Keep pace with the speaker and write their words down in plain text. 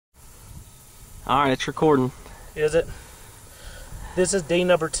Alright, it's recording. Is it? This is day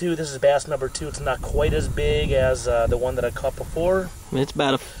number 2. This is bass number 2. It's not quite as big as the one that I caught before. It's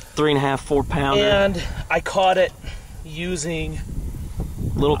about a 3.5, 4 pounder. And I caught it using...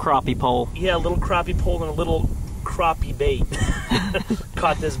 little crappie pole. Yeah, a little crappie pole and a little crappie bait.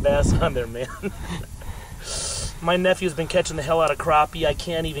 Caught this bass on there, man. My nephew's been catching the hell out of crappie. I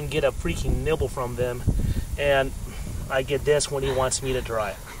can't even get a freaking nibble from them. And I get this when he wants me to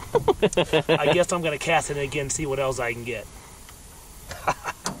try it. I guess I'm going to cast it again and see what else I can get.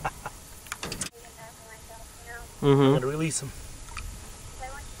 I'm going to release him.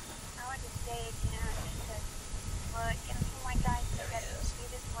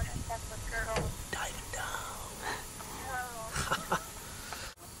 Diving down.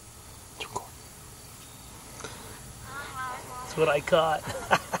 That's what I caught.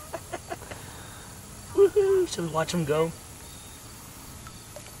 Woohoo! Should we watch him go?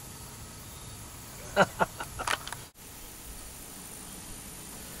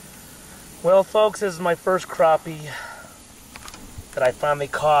 Well, folks, this is my first crappie that I finally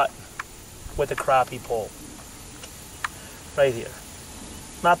caught with a crappie pole. Right here.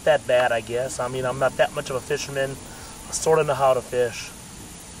 Not that bad, I guess. I mean, I'm not that much of a fisherman. I sort of know how to fish.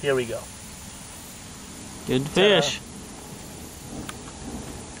 Here we go. Good fish.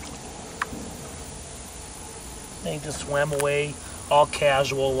 They just swam away, all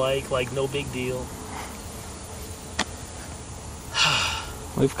casual, like no big deal.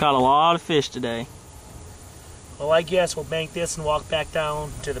 We've caught a lot of fish today. Well, I guess we'll bank this and walk back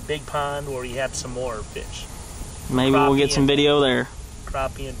down to the big pond where we had some more fish. Maybe we'll get some video there.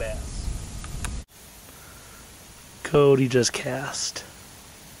 Crappie and bass. Cody just cast.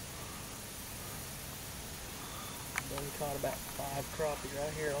 Then caught about 5 crappie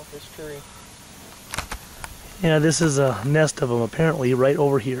right here off this tree. Yeah, this is a nest of them apparently right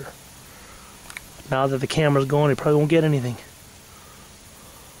over here. Now that the camera's going, they probably won't get anything.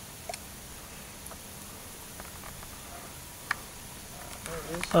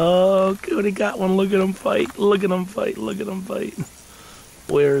 Oh, Cody got one. Look at him fight. Look at him fight. Look at him fight.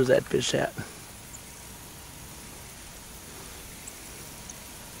 Where is that fish at?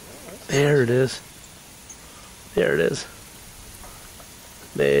 There it is. There it is.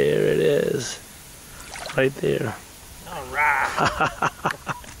 There it is. Right there. All right.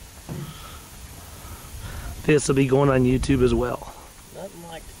 This will be going on YouTube as well. Nothing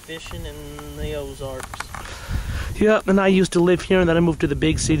like fishing in the Ozarks. Yep, and I used to live here, and then I moved to the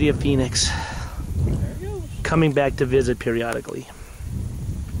big city of Phoenix. There he goes. Coming back to visit periodically.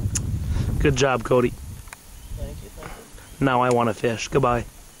 Good job, Cody. Thank you, thank you. Now I want to fish. Goodbye.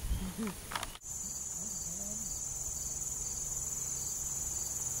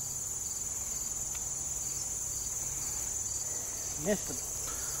 Missed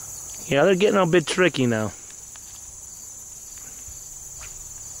him. Yeah, they're getting a bit tricky now.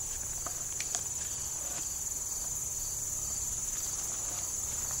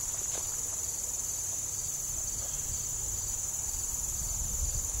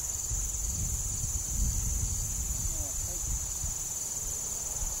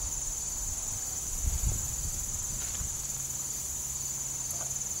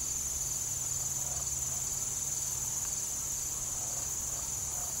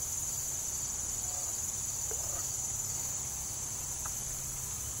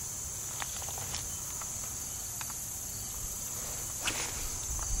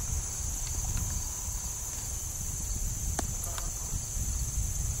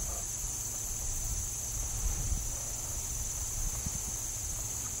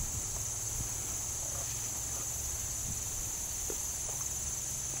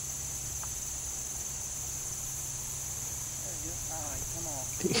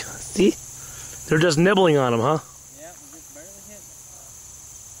 See? They're just nibbling on them, huh? Yeah, we just barely hit it.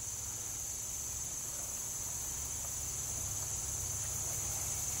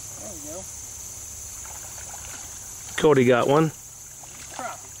 There we go. Cody got one.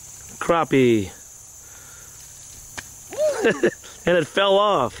 Crappie. Crappie. And it fell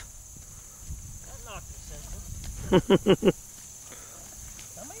off. That knocked it simple.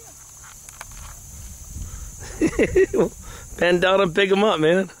 Come here. Bend down and pick him up,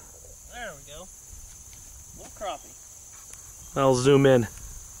 man. There we go. Little crappie. I'll zoom in.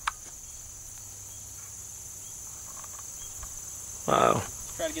 Wow.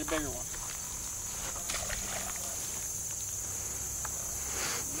 Let's try to get a bigger one.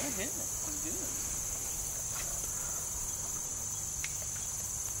 They're hitting it. It's good.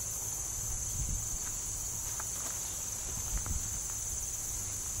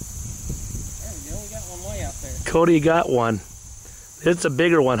 There we go. We got one way out there. Cody got one. It's a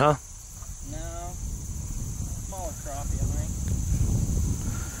bigger one, huh? No,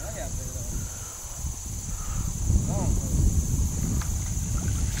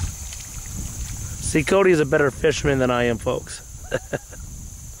 See, Cody's a better fisherman than I am, folks.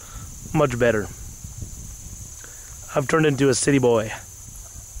 Much better. I've turned into a city boy.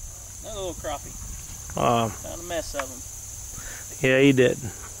 Another little crappie. Found a mess of them. Yeah, he did.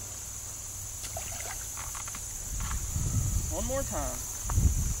 One more time.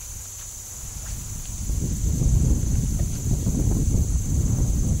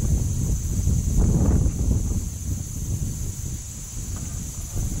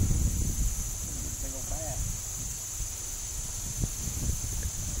 Big old bass.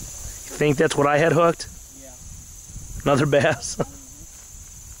 You think that's what I had hooked? Yeah. Another bass? There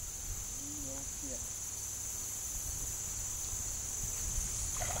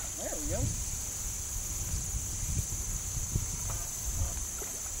we go.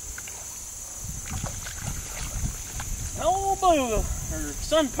 Oh, blue, or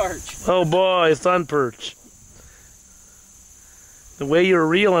sun perch. Oh boy, sun perch. The way you were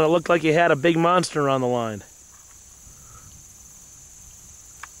reeling, it looked like you had a big monster on the line.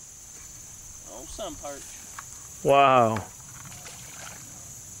 Oh, sun perch. Wow.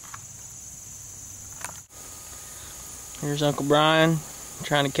 Here's Uncle Brian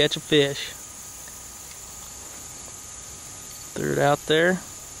trying to catch a fish. Threw it out there.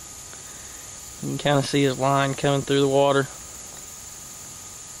 You can kind of see his line coming through the water.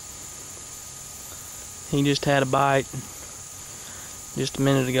 He just had a bite just a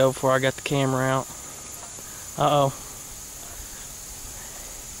minute ago before I got the camera out. Uh-oh.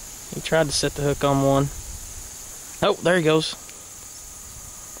 He tried to set the hook on one. Oh, there he goes.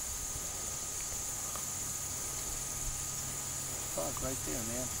 Right there,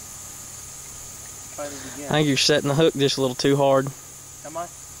 man. Try it again. I think you're setting the hook just a little too hard. Am I?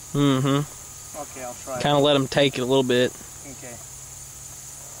 Mm-hmm. Okay, I'll try. Kind of let him take it a little bit. Okay.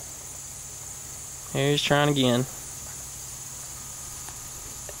 Here he's trying again.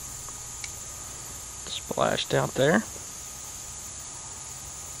 Splashed out there.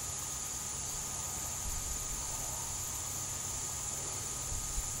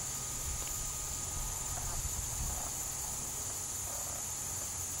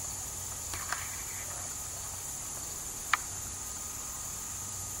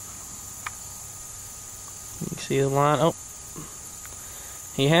 You see the line? Oh,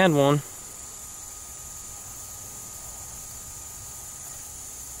 he had one.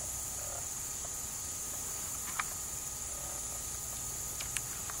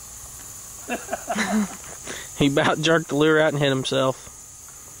 He about jerked the lure out and hit himself.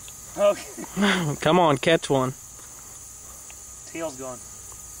 Okay. Come on, catch one. Tail's gone.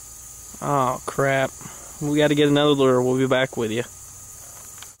 Oh, crap. We got to get another lure. We'll be back with you.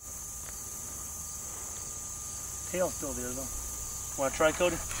 Tail's still there, though. Want to try,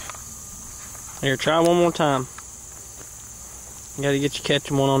 Cody? Here, try one more time. You got to get you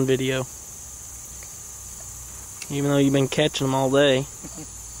catching one on video. Even though you've been catching them all day.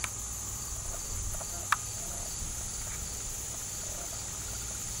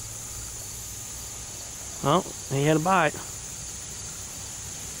 Oh, he had a bite.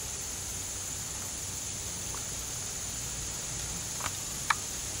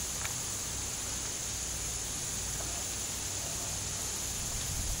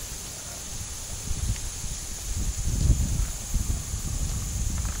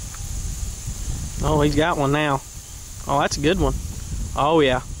 Oh, he's got one now. Oh, that's a good one. Oh,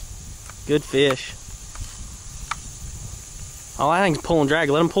 yeah. Good fish. Oh, I think he's pulling drag.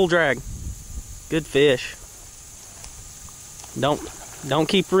 Let him pull drag. Good fish. Don't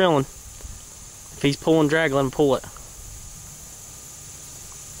keep reeling. If he's pulling drag, let him pull it.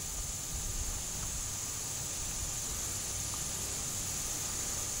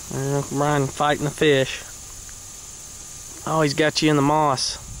 There's Uncle Brian fighting the fish. Oh, he's got you in the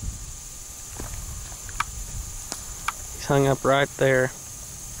moss. He's hung up right there.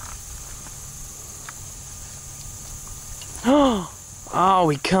 Oh,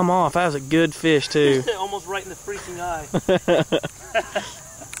 he come off. That was a good fish, too. Almost right in the freaking eye.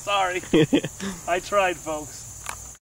 Sorry. I tried, folks.